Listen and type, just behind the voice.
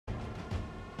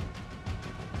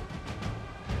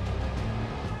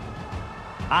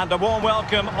And a warm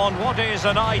welcome on what is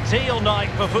an ideal night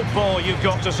for football, you've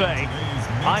got to say.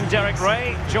 I'm Derek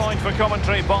Ray, joined for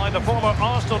commentary by the former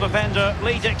Arsenal defender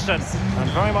Lee Dixon. And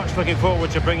very much looking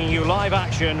forward to bringing you live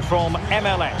action from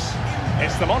MLS.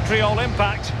 It's the Montreal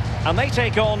Impact, and they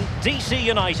take on DC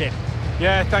United.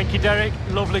 Yeah, thank you, Derek.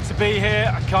 Lovely to be here.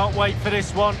 I can't wait for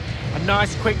this one. A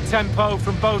nice quick tempo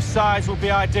from both sides will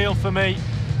be ideal for me.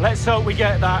 Let's hope we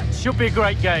get that. Should be a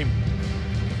great game.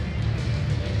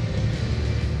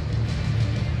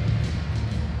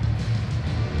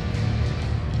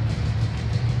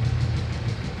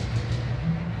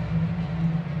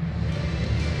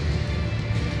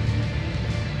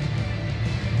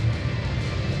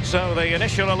 So the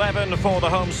initial 11 for the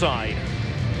home side.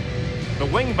 The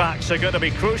wing-backs are going to be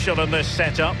crucial in this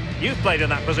setup. You've played in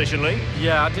that position, Lee.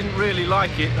 Yeah, I didn't really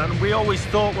like it, and we always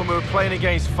thought when we were playing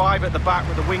against five at the back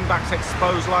with the wing-backs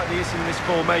exposed like this in this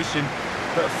formation,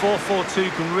 that a 4-4-2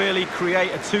 can really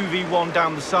create a 2v1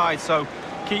 down the side, so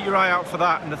keep your eye out for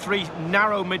that. And the three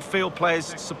narrow midfield players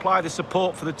supply the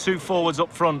support for the two forwards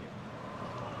up front.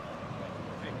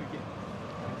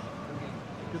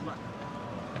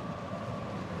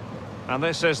 And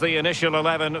this is the initial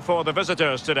 11 for the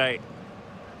visitors today.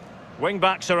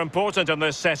 Wing-backs are important in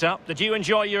this setup. Did you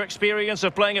enjoy your experience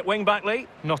of playing at wing-back, Lee?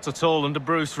 Not at all under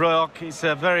Bruce Rock. It's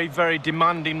a very, very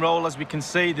demanding role, as we can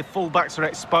see. The full-backs are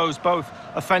exposed both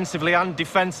offensively and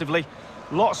defensively.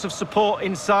 Lots of support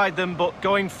inside them, but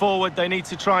going forward, they need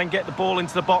to try and get the ball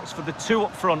into the box for the two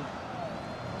up front.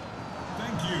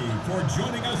 Thank you for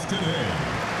joining us today.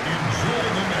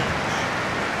 Enjoy the match.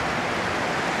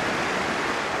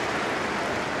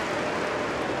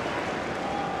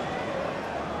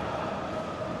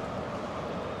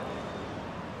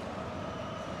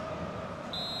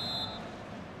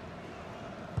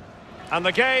 And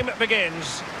the game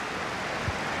begins.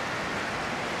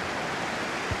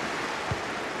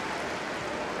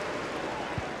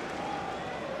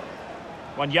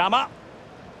 Wanyama.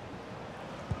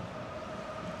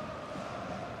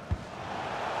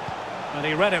 And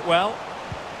he read it well.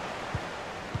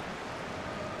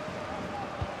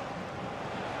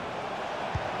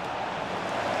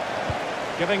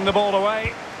 Giving the ball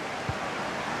away.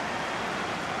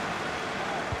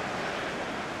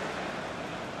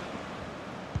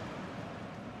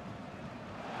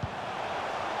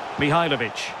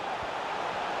 Mihailovic.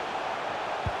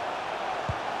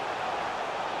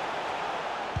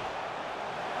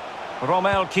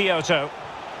 Romel Kyoto.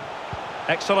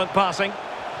 Excellent passing.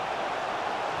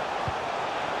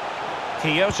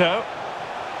 Kyoto.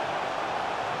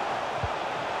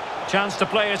 Chance to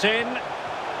play it in.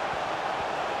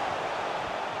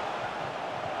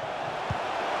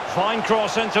 Fine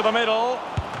cross into the middle.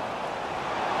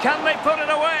 Can they put it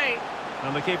away?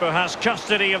 And the keeper has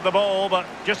custody of the ball, but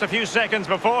just a few seconds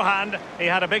beforehand, he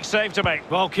had a big save to make.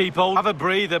 Well, keeper, have a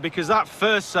breather, because that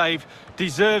first save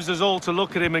deserves us all to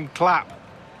look at him and clap.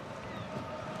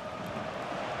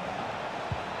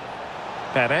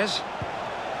 Perez.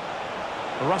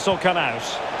 Russell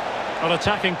Canaus. On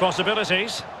attacking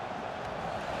possibilities.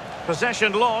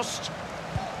 Possession lost.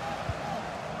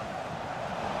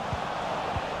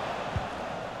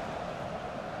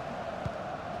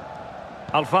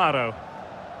 Alfaro.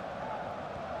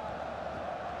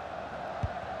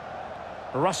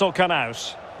 Russell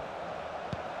Canaus.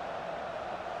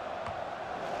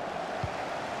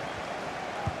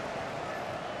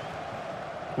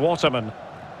 Waterman.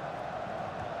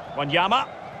 Wanyama.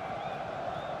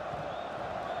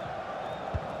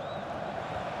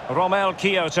 Romel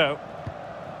Kyoto.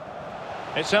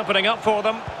 It's opening up for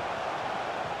them.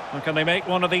 And can they make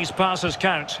one of these passes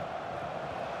count?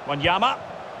 Wanyama.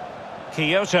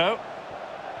 Kyoto.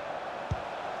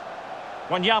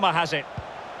 Wanyama has it.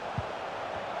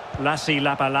 Lassi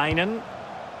Lapalainen.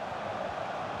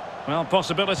 Well,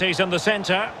 possibilities in the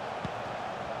centre.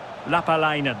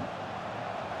 Lapalainen.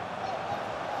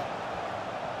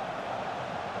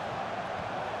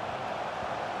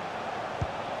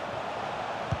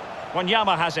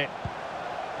 Wanyama has it.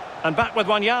 And back with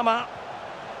Wanyama.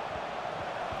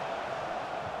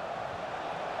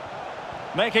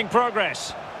 Making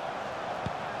progress.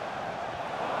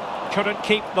 Couldn't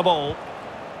keep the ball.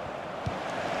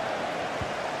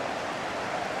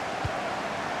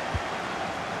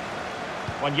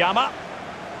 Wanyama.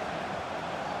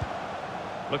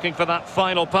 Looking for that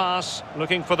final pass.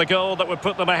 Looking for the goal that would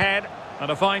put them ahead. And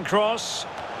a fine cross.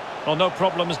 Well, no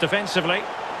problems defensively.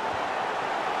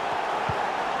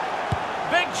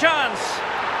 Big chance.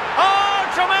 Oh,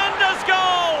 tremendous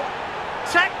goal!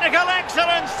 Technical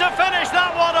excellence to finish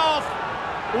that one off.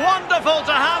 Wonderful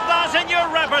to have that in your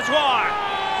repertoire.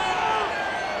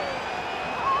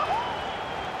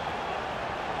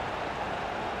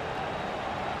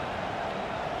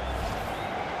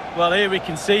 Well, here we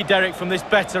can see, Derek, from this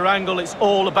better angle, it's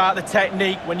all about the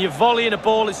technique. When you're volleying a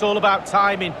ball, it's all about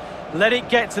timing. Let it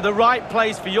get to the right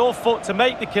place for your foot to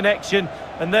make the connection,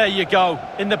 and there you go,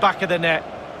 in the back of the net.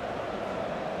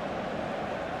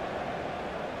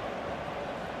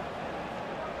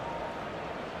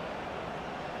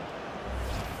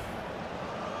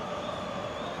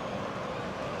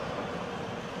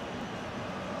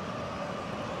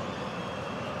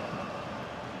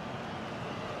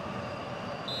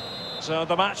 So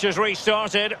the match has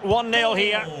restarted, 1-0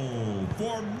 here.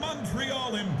 For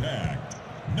Montreal Impact,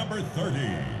 number 30,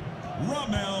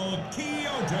 Ramel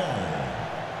Kyoto.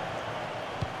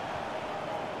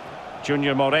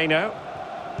 Junior Moreno.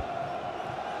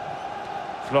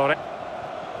 Flore.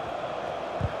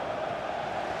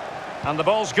 And the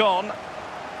ball's gone.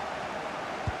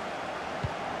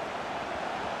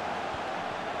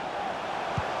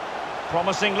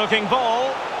 Promising looking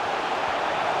ball.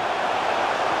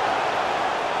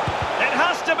 It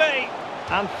has to be.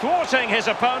 And thwarting his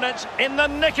opponent in the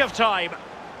nick of time.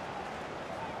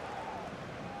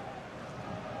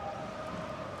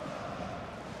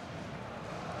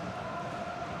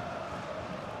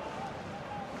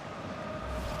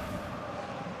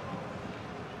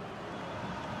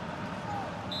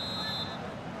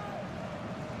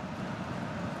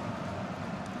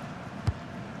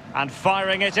 And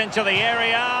firing it into the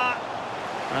area.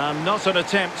 Not an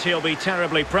attempt he'll be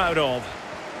terribly proud of.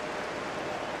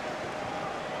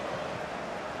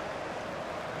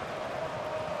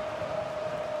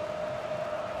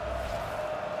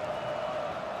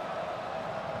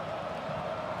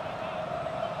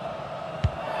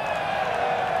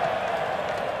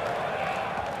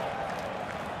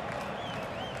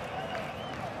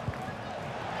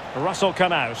 Russell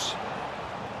Canaus.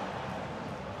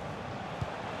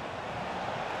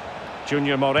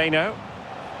 Junior Moreno.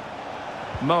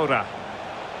 Moura.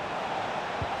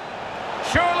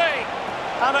 Surely!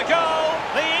 And a goal!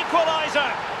 The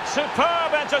equaliser!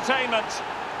 Superb entertainment!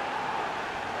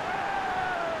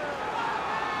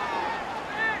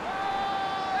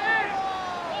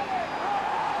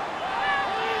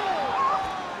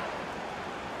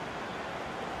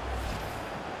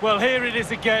 Well, here it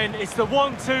is again. It's the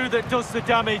 1-2 that does the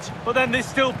damage, but then there's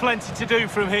still plenty to do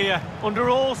from here. Under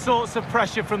all sorts of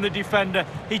pressure from the defender,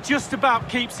 he just about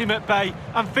keeps him at bay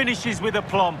and finishes with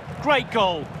aplomb. Great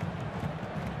goal.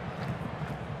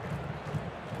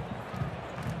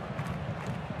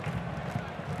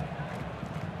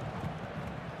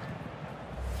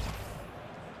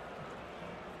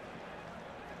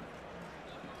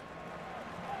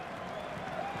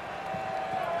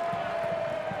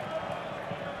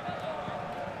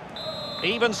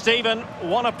 Even Steven,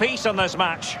 one apiece in this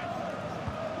match.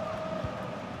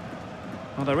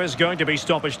 Well, there is going to be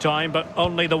stoppage time, but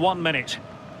only the 1 minute.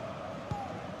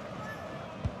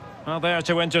 Well, there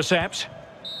to intercept.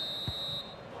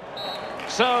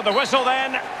 So the whistle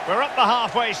then. We're at the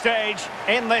halfway stage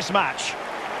in this match.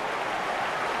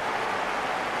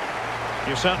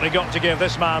 You've certainly got to give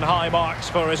this man high marks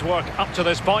for his work up to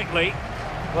this point, Lee.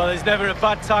 Well, there's never a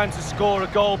bad time to score a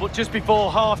goal, but just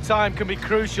before half-time can be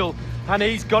crucial. And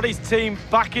he's got his team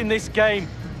back in this game.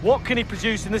 What can he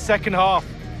produce in the second half?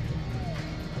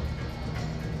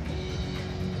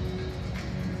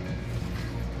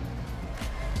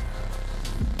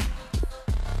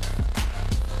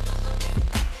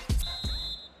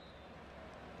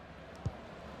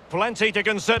 Plenty to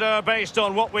consider based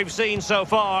on what we've seen so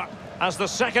far as the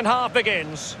second half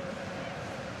begins.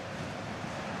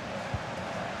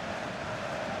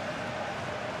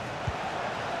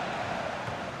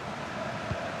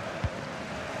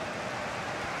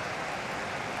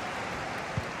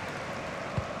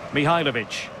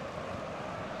 Mihailovic.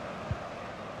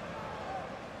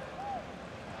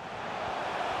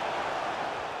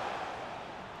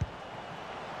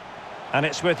 And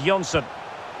it's with Jonsson.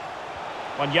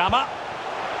 Wanyama.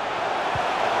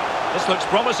 This looks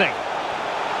promising.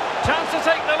 Chance to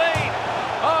take the lead.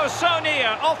 Oh, so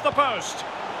near, off the post.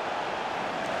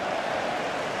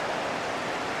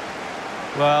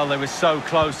 Well, they were so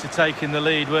close to taking the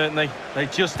lead, weren't they? They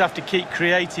just have to keep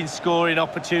creating scoring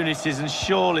opportunities and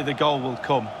surely the goal will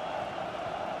come.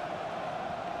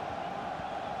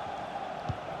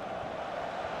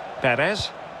 Perez.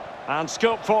 And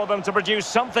scope for them to produce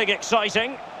something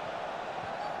exciting.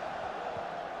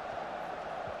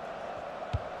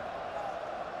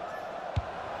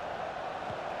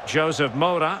 Joseph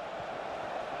Moura.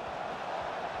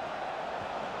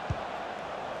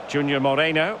 Junior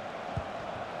Moreno.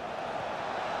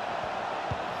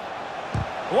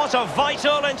 What a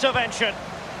vital intervention.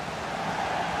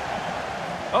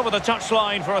 Over the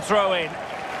touchline for a throw-in.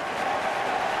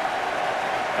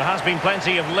 There has been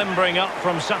plenty of limbering up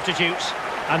from substitutes,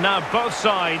 and now both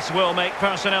sides will make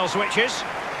personnel switches.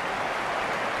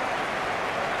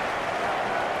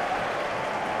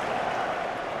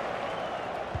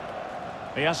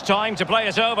 He has time to play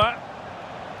it over.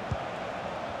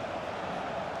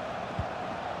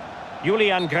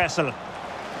 Julian Gressel.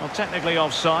 Well, technically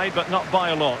offside, but not by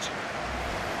a lot.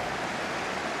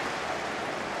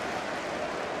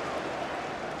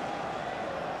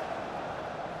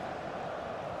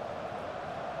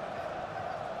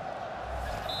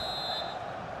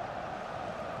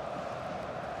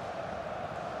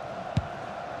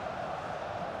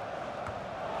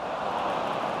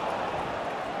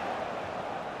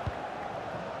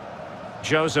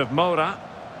 Joseph Mora.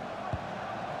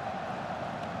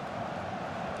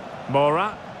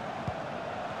 Mora.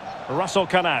 Russell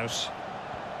Canaus.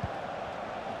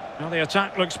 Well, the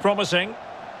attack looks promising.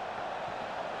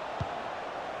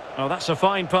 Oh, that's a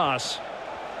fine pass.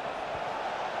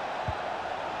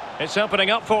 It's opening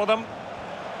up for them.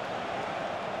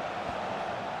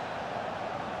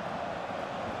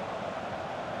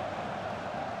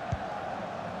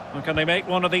 Well, can they make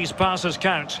one of these passes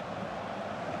count?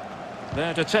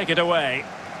 There to take it away.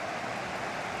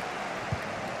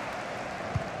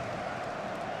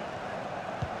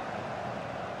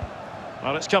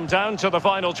 Well, it's come down to the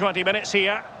final 20 minutes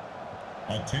here.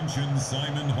 Attention,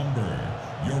 Simon Humber.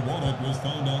 Your wallet was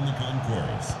found on the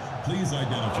concourse. Please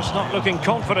identify. Just not looking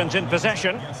confident in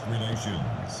possession. Guest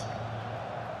relations.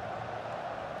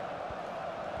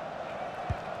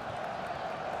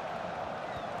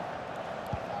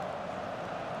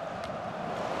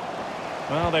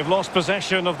 Well, they've lost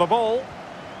possession of the ball.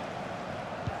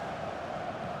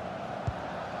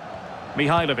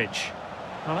 Mihailovic.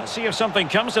 Well, let's see if something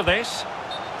comes of this.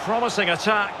 Promising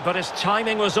attack, but his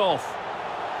timing was off.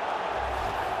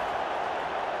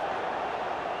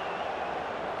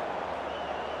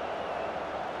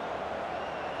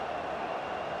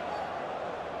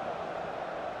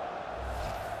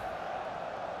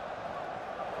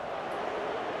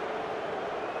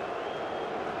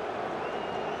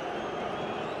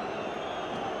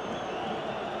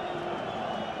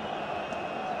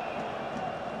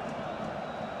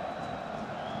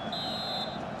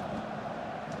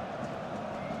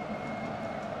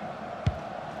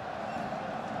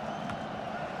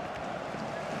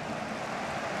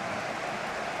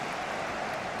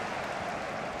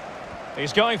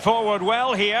 He's going forward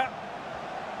well here.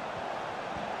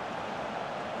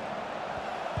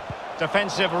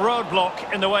 Defensive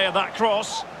roadblock in the way of that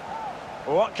cross.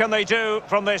 What can they do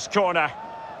from this corner?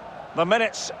 The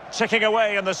minutes ticking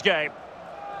away in this game.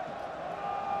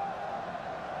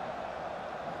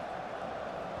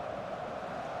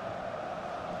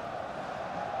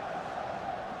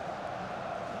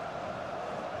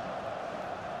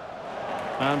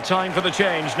 And time for the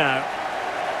change now.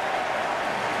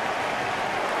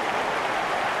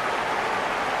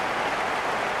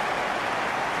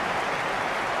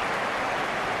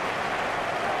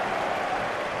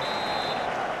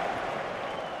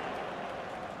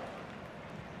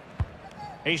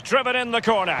 He's driven in the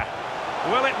corner.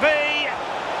 Will it be?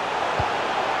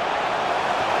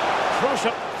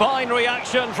 Crucial. Fine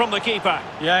reaction from the keeper.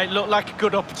 Yeah, it looked like a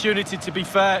good opportunity, to be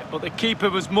fair, but the keeper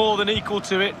was more than equal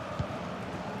to it.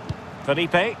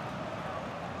 Felipe.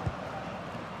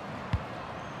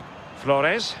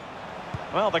 Flores.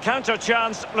 Well, the counter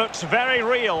chance looks very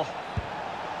real.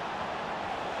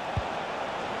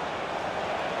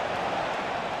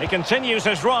 He continues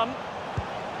his run.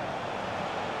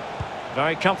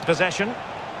 Very comfortable possession.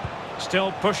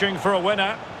 Still pushing for a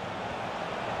winner.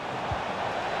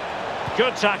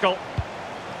 Good tackle.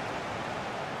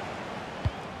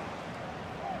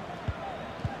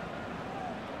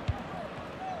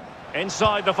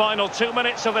 Inside the final 2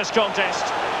 minutes of this contest.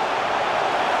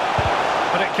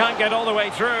 But it can't get all the way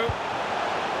through.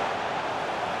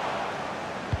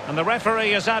 And the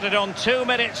referee has added on 2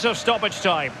 minutes of stoppage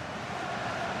time.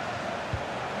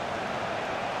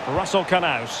 Russell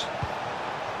Canaus.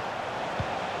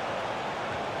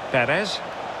 Perez.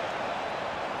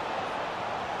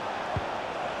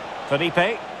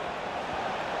 Felipe.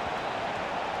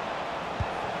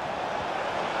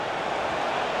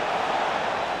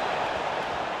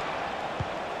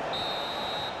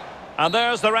 And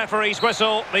there's the referee's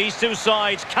whistle. These two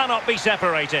sides cannot be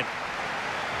separated.